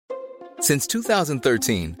Since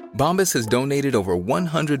 2013, Bombas has donated over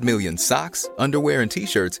 100 million socks, underwear, and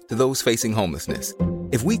T-shirts to those facing homelessness.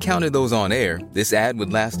 If we counted those on air, this ad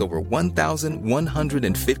would last over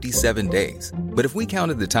 1,157 days. But if we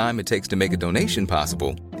counted the time it takes to make a donation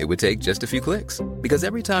possible, it would take just a few clicks. Because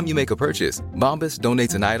every time you make a purchase, Bombas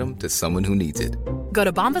donates an item to someone who needs it. Go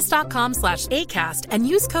to bombas.com/ACAST and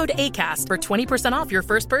use code ACAST for 20% off your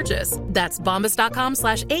first purchase. That's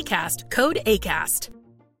bombas.com/ACAST, code ACAST.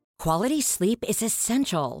 Quality sleep is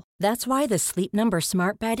essential. That's why the Sleep Number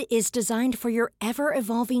Smart Bed is designed for your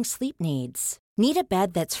ever-evolving sleep needs. Need a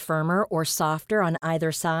bed that's firmer or softer on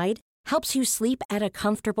either side? Helps you sleep at a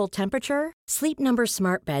comfortable temperature? Sleep Number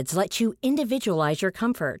Smart Beds let you individualize your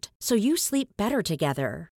comfort, so you sleep better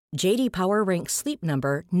together. J.D. Power ranks Sleep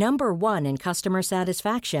Number number 1 in customer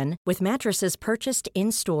satisfaction with mattresses purchased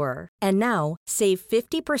in-store. And now, save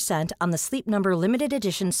 50% on the Sleep Number Limited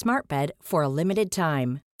Edition Smart Bed for a limited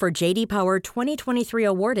time. For J.D. Power 2023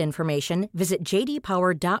 award information, visit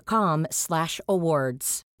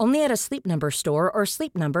jdpower.com/awards. Only at a Sleep Number store or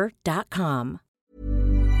sleepnumber.com.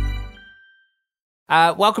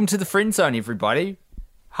 Welcome to the Friend Zone, everybody.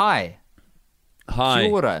 Hi. Hi.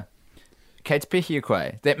 Kia ora. Kate pehia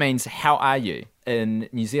koe. That means, how are you? In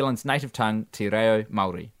New Zealand's native tongue, te reo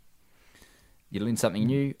Māori. You learn something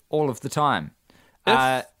new all of the time.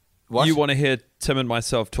 If what? you want to hear Tim and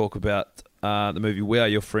myself talk about the movie We Are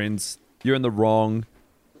Your Friends, you're in the wrong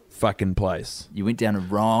fucking place. You went down a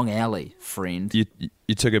wrong alley, friend. You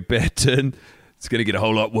took a bad turn. It's going to get a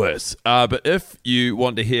whole lot worse. But if you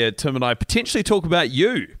want to hear Tim and I potentially talk about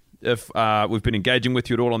you, if we've been engaging with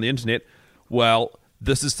you at all on the internet, well,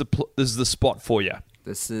 this is the spot for you.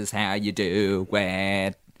 This is how you do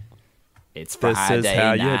it. It's Friday This is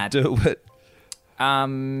how night. you do it.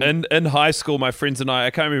 In high school, my friends and I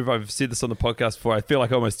can't remember if I've said this on the podcast before. I feel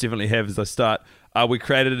like I almost definitely have as I start. We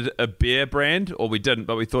created a beer brand, or we didn't,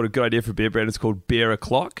 but we thought a good idea for a beer brand is called Beer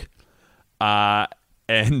O'Clock.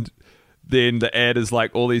 And then the ad is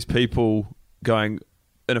like all these people going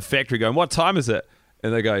in a factory going, what time is it?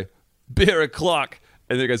 And they go, Beer O'Clock.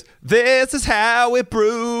 And then it goes, this is how we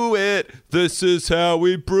brew it. This is how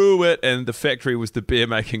we brew it. And the factory was the beer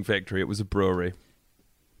making factory. It was a brewery.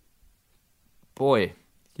 Boy,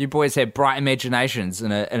 you boys have bright imaginations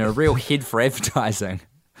and a real head for advertising.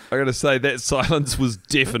 I got to say, that silence was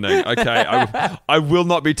deafening. Okay, I will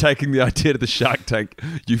not be taking the idea to the Shark Tank.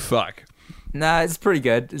 You fuck. No, it's pretty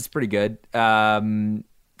good. It's pretty good.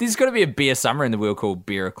 There's got to be a beer summer in the world called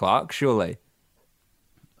Beer O'Clock, surely.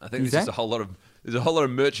 I think there's a whole lot of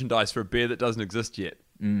merchandise for a beer that doesn't exist yet.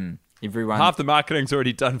 Everyone, half the marketing's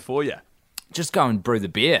already done for you. Just go and brew the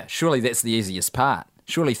beer. Surely that's the easiest part.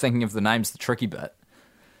 Surely thinking of the name's the tricky bit.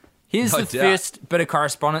 Here's the first bit of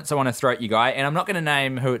correspondence I want to throw at you, Guy, and I'm not going to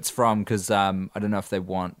name who it's from because I don't know if they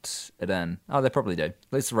want it in. Oh, they probably do.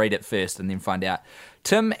 Let's read it first and then find out.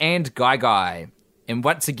 Tim and Guy. And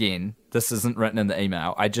once again, this isn't written in the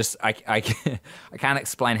email. I can't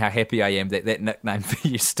explain how happy I am that nickname for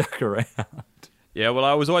you stuck around. Yeah, well,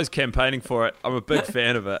 I was always campaigning for it. I'm a big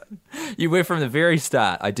fan of it. You were from the very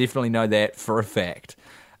start. I definitely know that for a fact.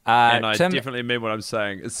 And I definitely mean what I'm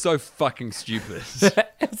saying. It's so fucking stupid.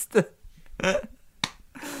 It's the...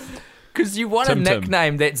 Because you want a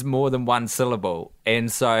nickname that's more than one syllable.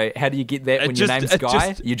 And so how do you get that when your name's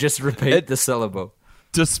Guy? You just repeat the syllable.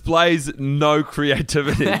 Displays no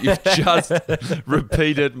creativity. You've just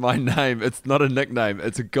repeated my name. It's not a nickname.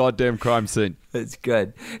 It's a goddamn crime scene. It's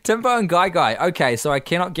good. Timbo and Guy. Okay, so I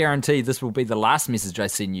cannot guarantee this will be the last message I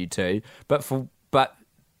send you to. And for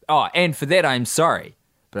that I'm sorry.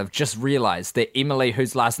 But I've just realised that Emily,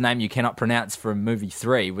 whose last name you cannot pronounce from movie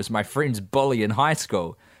 3, was my friend's bully in high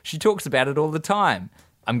school. She talks about it all the time.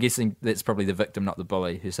 I'm guessing that's probably the victim, not the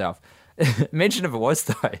bully herself. Imagine if it was,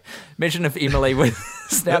 though. Imagine if Emily was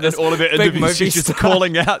now this all of her big interviews, she's just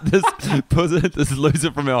calling out this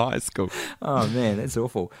loser from our high school. Oh, man, that's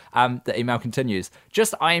awful. The email continues.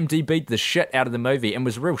 Just IMDb'd the shit out of the movie and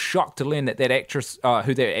was real shocked to learn that actress,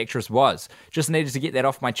 who that actress was. Just needed to get that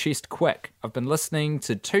off my chest quick. I've been listening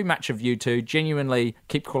to too much of you two. Genuinely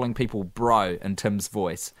keep calling people bro in Tim's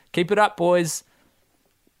voice. Keep it up, boys.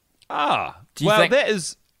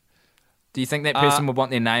 Do you think that person would want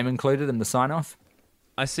their name included in the sign-off?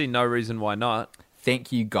 I see no reason why not.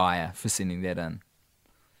 Thank you, Gaia, for sending that in.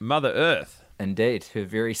 Mother Earth. Indeed, her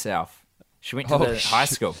very self. She went to the high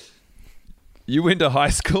school. You went to high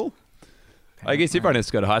school? I guess everyone has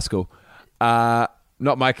to go to high school. Not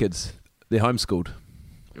my kids. They're homeschooled.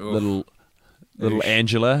 Oof. Little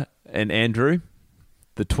Angela and Andrew,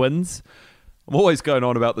 the twins. I'm always going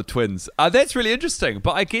on about the twins. That's really interesting,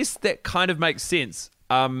 but I guess that kind of makes sense.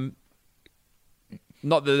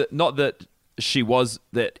 not that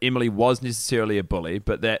Emily was necessarily a bully,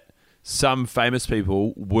 but that some famous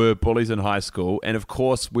people were bullies in high school, and of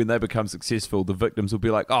course, when they become successful, the victims will be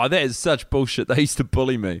like, "Oh, that is such bullshit. They used to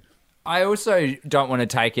bully me." I also don't want to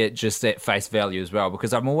take it just at face value as well,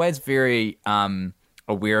 because I'm always very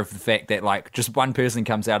aware of the fact that like just one person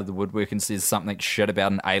comes out of the woodwork and says something shit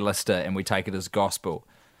about an A-lister, and we take it as gospel.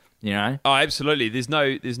 You know? Oh, absolutely. There's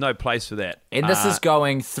no place for that. And this is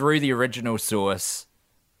going through the original source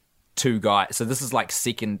to Guy. So this is like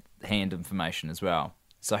second-hand information as well.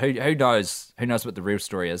 So who knows what the real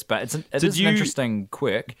story is? But it is an interesting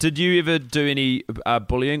quirk. Did you ever do any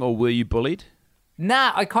bullying, or were you bullied?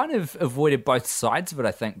 Nah, I kind of avoided both sides of it,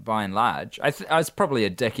 I think, by and large. I was probably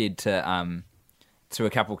a dickhead to a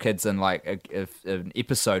couple kids in like an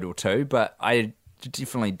episode or two, but I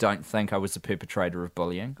definitely don't think I was the perpetrator of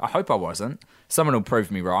bullying. I hope I wasn't. Someone will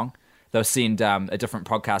prove me wrong. They'll send a different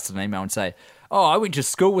podcast an email and say, "Oh, I went to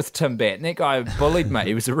school with Tim Batt, and that guy bullied me.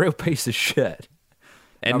 He was a real piece of shit."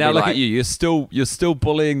 And now look at you. You're still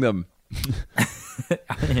bullying them.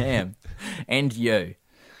 I am. And you.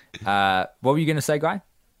 What were you going to say, Guy?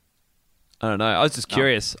 I don't know. I was just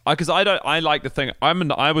curious because I like to think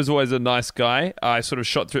I was always a nice guy. I sort of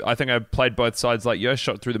shot through. I think I played both sides like you. I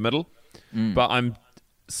shot through the middle, but I'm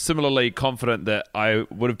similarly confident that I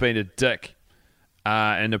would have been a dick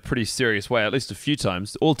in a pretty serious way, at least a few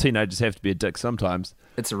times. All teenagers have to be a dick sometimes.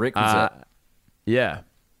 It's a requisite. Yeah.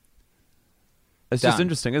 It's just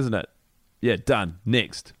interesting, isn't it? Yeah, done.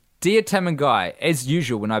 Next. Dear Tim and Guy, as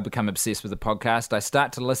usual, when I become obsessed with a podcast, I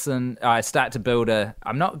start to build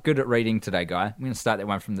I'm not good at reading today, Guy. I'm going to start that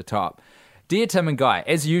one from the top. Dear Tim and Guy,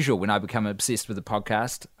 as usual, when I become obsessed with a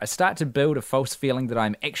podcast, I start to build a false feeling that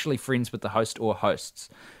I'm actually friends with the host or hosts.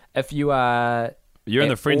 If you are... You're in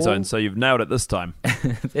the friend zone, so you've nailed it this time.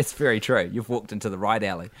 That's very true. You've walked into the right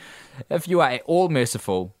alley. If you are at all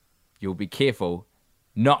merciful, you'll be careful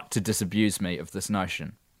not to disabuse me of this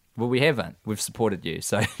notion. Well, we haven't. We've supported you.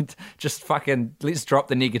 So just fucking let's drop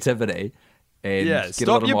the negativity and get stop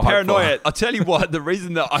a little your more paranoia. hopeful. I'll tell you what, the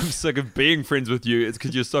reason that I'm sick of being friends with you is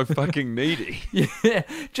because you're so fucking needy. Yeah,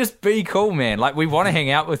 just be cool, man. Like, we want to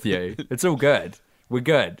hang out with you. It's all good. We're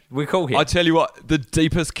good. We're cool here. I tell you what, the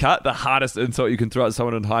deepest cut, the hardest insult you can throw at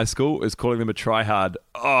someone in high school is calling them a tryhard.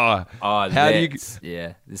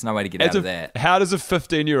 Yeah, there's no way to get out of that. How does a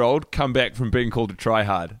 15-year-old come back from being called a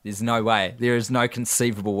tryhard? There's no way. There is no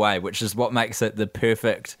conceivable way, which is what makes it the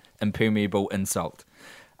perfect impermeable insult.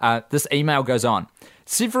 This email goes on.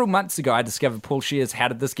 Several months ago, I discovered Paul Shear's How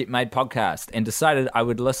Did This Get Made podcast and decided I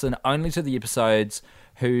would listen only to the episodes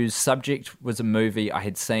whose subject was a movie I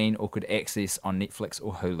had seen or could access on Netflix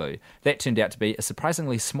or Hulu. That turned out to be a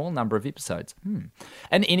surprisingly small number of episodes. In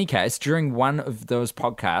any case, during one of those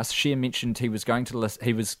podcasts, Shear mentioned he was going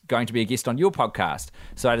to be a guest on your podcast,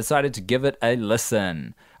 so I decided to give it a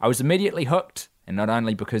listen. I was immediately hooked. And not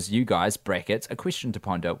only because you guys, brackets, a question to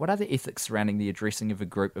ponder, what are the ethics surrounding the addressing of a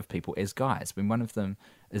group of people as guys when one of them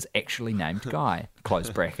is actually named Guy, close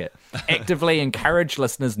bracket. Actively encourage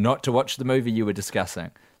listeners not to watch the movie you were discussing.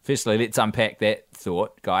 Firstly, let's unpack that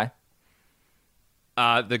thought, Guy.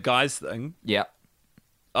 The guys thing? Yeah.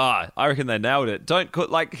 I reckon they nailed it. Don't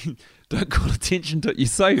call attention to it. You're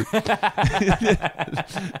so...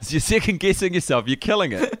 You're second guessing yourself. You're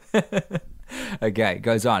killing it. Okay,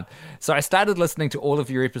 goes on. So I started listening to all of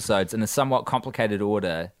your episodes in a somewhat complicated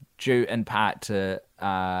order, due in part to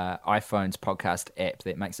iPhone's podcast app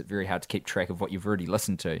that makes it very hard to keep track of what you've already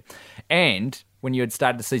listened to. And when you had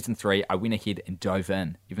started season 3, I went ahead and dove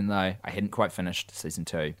in, even though I hadn't quite finished season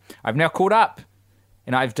 2. I've now caught up,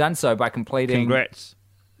 and I've done so by completing last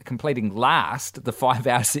the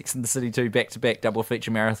 5-hour Sex and the City 2 back-to-back double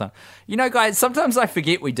feature marathon. You know, guys, sometimes I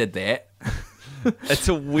forget we did that. It's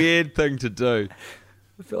a weird thing to do.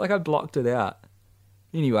 I feel like I blocked it out.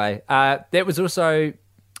 Anyway, that also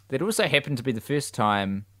happened to be the first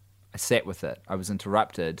time I sat with it. I was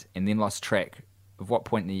interrupted and then lost track of what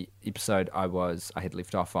point in the episode I had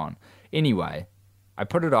left off on. Anyway, I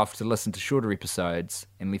put it off to listen to shorter episodes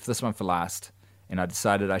and left this one for last, and I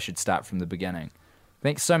decided I should start from the beginning.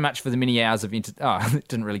 Thanks so much for the many hours of it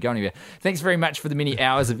didn't really go anywhere. Thanks very much for the many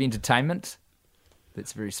hours of entertainment.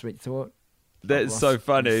 That's a very sweet thought. That's so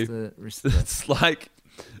funny. It's like,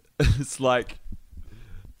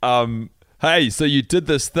 hey, so you did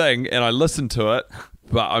this thing and I listened to it,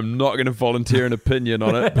 but I'm not going to volunteer an opinion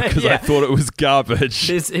on it because I thought it was garbage.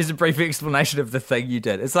 Here's a brief explanation of the thing you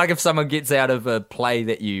did. It's like if someone gets out of a play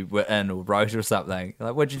that you were in or wrote or something.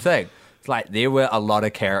 Like, what'd you think? It's like, there were a lot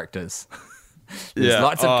of characters. There's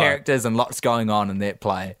lots of characters and lots going on in that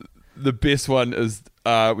play. The best one is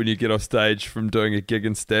when you get off stage from doing a gig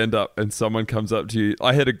and stand up and someone comes up to you.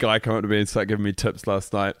 I had a guy come up to me and start giving me tips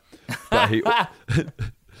last night. But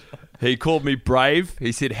he called me brave.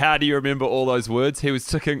 He said, how do you remember all those words? He was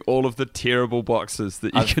ticking all of the terrible boxes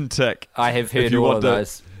that you can tick. I have heard all of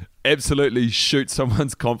those. Absolutely shoot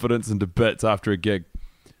someone's confidence into bits after a gig.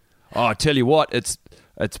 Oh, I tell you what, it's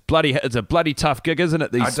a bloody tough gig, isn't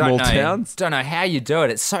it? These small towns. Don't know how you do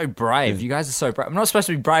it. It's so brave. Yeah. You guys are so brave. I'm not supposed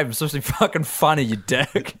to be brave. I'm supposed to be fucking funny, you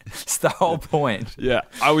dick. It's the whole point. Yeah,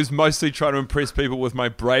 I was mostly trying to impress people with my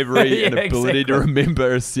bravery and ability to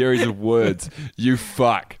remember a series of words. You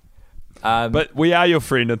fuck. But we are your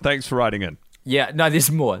friend, and thanks for writing in. Yeah, no,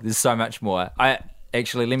 there's more. There's so much more.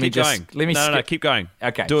 Keep going. Keep going.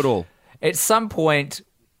 Okay, do it all. At some point,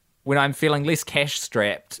 when I'm feeling less cash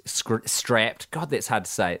strapped, God, that's hard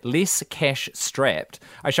to say. Less cash strapped,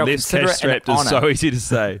 I shall consider it an honor. Is so easy to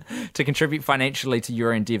say. To contribute financially to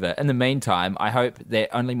your endeavour. In the meantime, I hope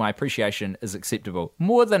that only my appreciation is acceptable.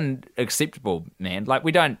 More than acceptable, man. Like,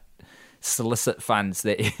 we don't solicit funds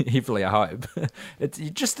that heavily, I hope.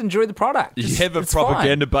 You just enjoy the product. You have a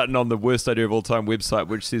propaganda button on the Worst Idea of All Time website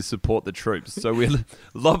which says support the troops. So we're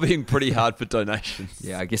lobbying pretty hard for donations.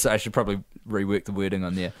 Yeah, I guess I should probably rework the wording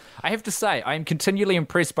on there. I have to say, I am continually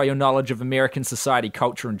impressed by your knowledge of American society,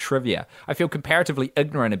 culture and trivia. I feel comparatively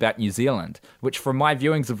ignorant about New Zealand, which from my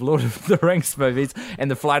viewings of Lord of the Rings movies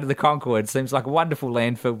and The Flight of the Conchords seems like a wonderful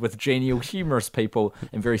land filled with genial, humorous people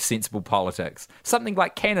and very sensible politics. Something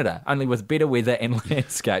like Canada, only with better weather and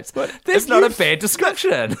landscapes. But that's not a bad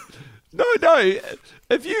description. No.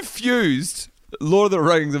 If you fused Lord of the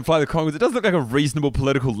Rings and Flight of the Conchords, it doesn't look like a reasonable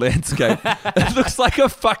political landscape. It looks like a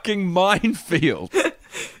fucking minefield.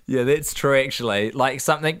 Yeah, that's true, actually. Like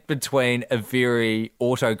something between a very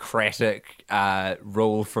autocratic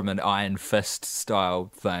rule from an iron fist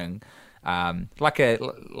style thing, like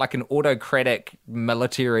an autocratic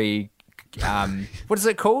military. What is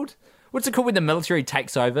it called? What's it called when the military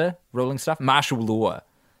takes over ruling stuff? Martial law.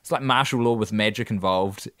 It's like martial law with magic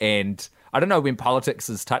involved, and I don't know when politics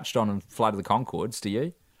is touched on in Flight of the Conchords, do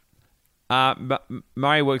you?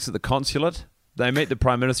 Murray works at the consulate. They meet the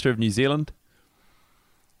Prime Minister of New Zealand.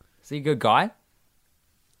 Is he a good guy?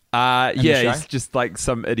 Yeah, he's just like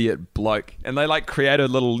some idiot bloke. And they like create a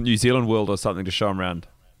little New Zealand world or something to show him around.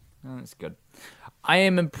 Oh, that's good. I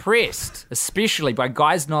am impressed, especially by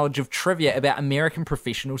Guy's knowledge of trivia about American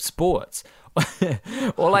professional sports.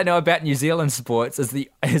 All I know about New Zealand sports is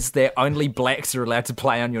that only blacks are allowed to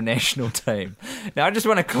play on your national team. Now, I just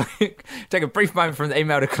want to take a brief moment from the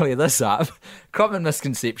email to clear this up. Common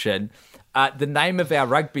misconception. The name of our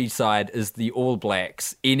rugby side is the All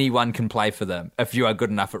Blacks. Anyone can play for them if you are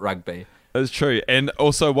good enough at rugby. That's true. And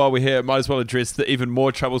also, while we're here, might as well address the even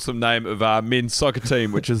more troublesome name of our men's soccer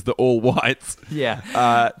team, which is the All Whites.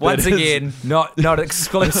 Yeah. Once again, not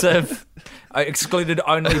exclusive. Excluded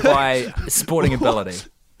only by sporting ability.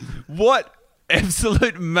 What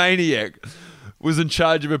absolute maniac was in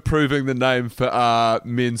charge of approving the name for our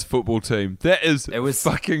men's football team? It was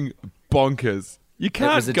fucking bonkers. You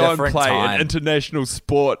can't go and play an international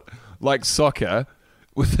sport like soccer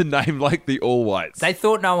with a name like the All Whites. They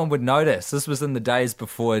thought no one would notice. This was in the days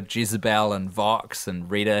before Jezebel and Vox and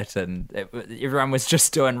Reddit, and everyone was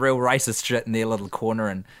just doing real racist shit in their little corner,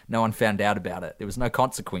 and no one found out about it. There was no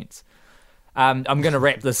consequence. I'm going to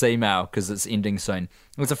wrap this email because it's ending soon.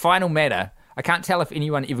 It was a final matter. I can't tell if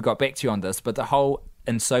anyone ever got back to you on this, but the whole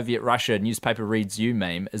 "in Soviet Russia newspaper reads you"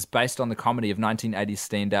 meme is based on the comedy of 1980s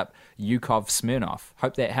stand-up Yukov Smirnoff.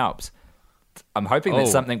 Hope that helps. I'm hoping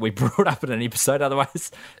that's something we brought up in an episode.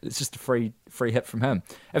 Otherwise, it's just a free hit from him.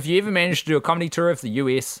 If you ever manage to do a comedy tour of the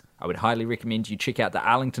US, I would highly recommend you check out the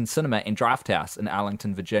Arlington Cinema and Draft House in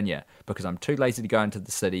Arlington, Virginia, because I'm too lazy to go into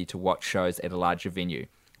the city to watch shows at a larger venue.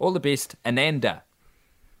 All the best, Ananda.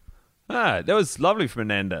 That was lovely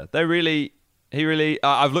from Ananda. He really.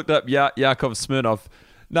 I've looked up Yakov Smirnoff.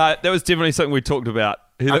 No, that was definitely something we talked about.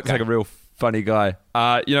 He looks like a real funny guy.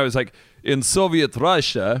 It's like in Soviet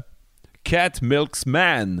Russia, cat milks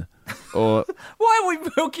man. Or why are we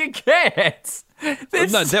milking cats?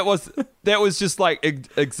 No, that was just like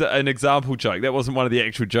an example joke. That wasn't one of the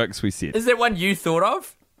actual jokes we said. Is that one you thought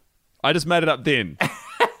of? I just made it up then.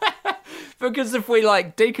 Because if we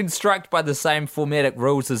deconstruct by the same formatic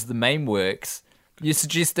rules as the meme works, you're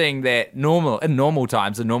suggesting that in normal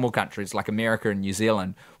times, in normal countries like America and New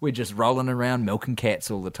Zealand, we're just rolling around milking cats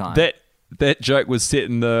all the time. That joke was set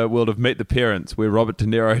in the world of Meet the Parents, where Robert De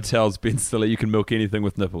Niro tells Ben Stiller you can milk anything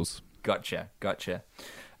with nipples. Gotcha.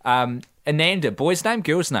 Ananda, boy's name,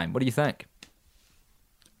 girl's name. What do you think?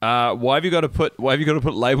 Why have you got to put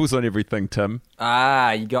labels on everything, Tim?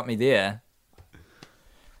 You got me there.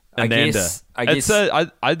 Ananda. I guess.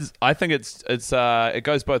 I think it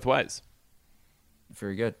goes both ways.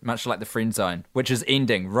 Very good. Much like the friend zone, which is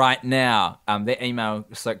ending right now. That email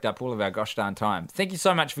soaked up all of our gosh darn time. Thank you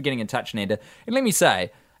so much for getting in touch, Nanda. And let me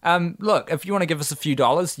say, look, if you want to give us a few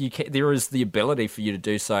dollars, there is the ability for you to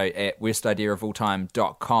do so at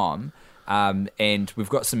worstideaofalltime.com. And we've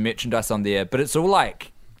got some merchandise on there, but it's all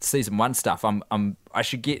like season 1 stuff. I'll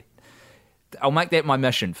make that my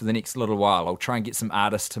mission for the next little while. I'll try and get some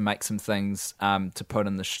artists to make some things to put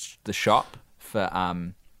in the shop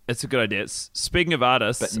for. It's a good idea. Speaking of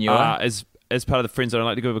artists, as part of the Friends, I'd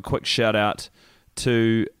like to give a quick shout out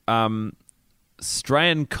to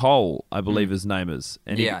Strahan Cole, I believe his name is,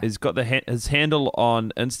 and he's got his handle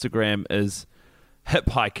on Instagram is Hip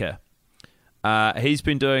Hiker. He's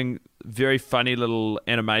been doing very funny little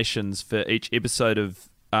animations for each episode of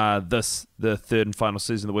the third and final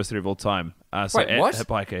season of The Worst Idea of All Time. Wait, what? Hip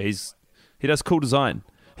Hiker, he does cool design.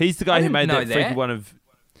 He's the guy who made that freaky one of.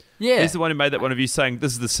 Yeah. He's the one who made that one of you saying,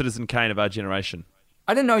 "This is the Citizen Kane of our generation."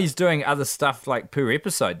 I didn't know he's doing other stuff like per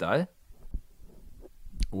episode, though.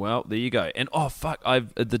 Well, there you go. And oh fuck,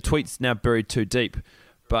 the tweet's now buried too deep.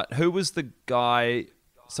 But who was the guy?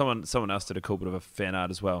 Someone else did a cool bit of a fan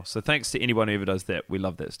art as well. So thanks to anyone who ever does that. We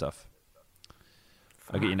love that stuff.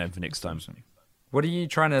 I'll get your name for next time. What are you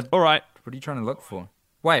trying to? All right. What are you trying to look for?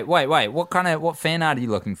 Wait. What fan art are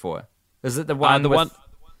you looking for? Is it the one? One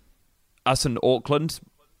us in Auckland,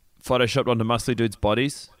 photoshopped onto muscly dudes'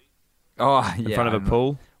 bodies. Oh, in front of a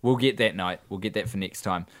pool. We'll get that night. We'll get that for next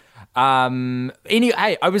time.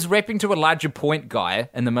 Hey, I was rapping to a larger point, guy,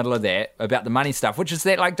 in the middle of that about the money stuff, which is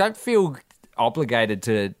that like don't feel obligated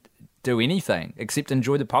to do anything except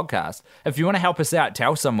enjoy the podcast. If you want to help us out,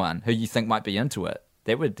 tell someone who you think might be into it.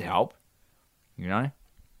 That would help. You know?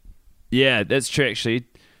 Yeah, that's true. Actually,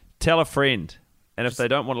 tell a friend, and if they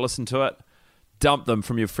don't want to listen to it, dump them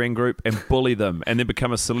from your friend group and bully them, and then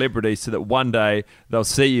become a celebrity so that one day they'll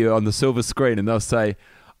see you on the silver screen and they'll say,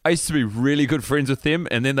 I used to be really good friends with them,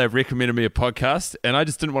 and then they recommended me a podcast, and I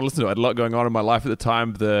just didn't want to listen to it. I had a lot going on in my life at the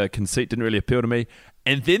time. The conceit didn't really appeal to me.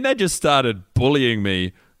 And then they just started bullying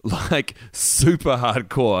me like super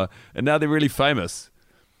hardcore, and now they're really famous.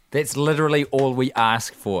 That's literally all we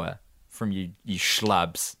ask for from you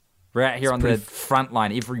schlubs. We're out here on the front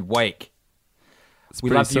line every week. We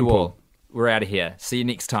love simple. You all. We're out of here. See you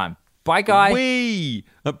next time. Bye, guy. We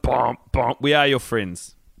are your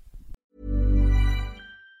friends.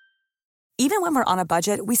 Even when we're on a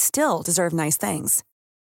budget, we still deserve nice things.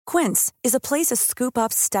 Quince is a place to scoop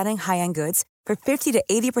up stunning high-end goods for 50 to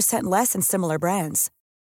 80% less than similar brands.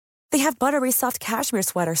 They have buttery soft cashmere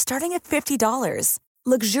sweaters starting at $50,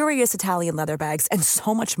 luxurious Italian leather bags, and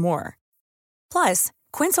so much more. Plus,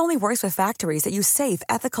 Quince only works with factories that use safe,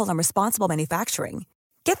 ethical, and responsible manufacturing.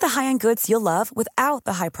 Get the high-end goods you'll love without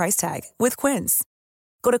the high price tag with Quince.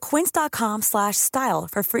 Go to quince.com/style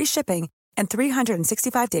for free shipping and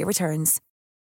 365-day returns.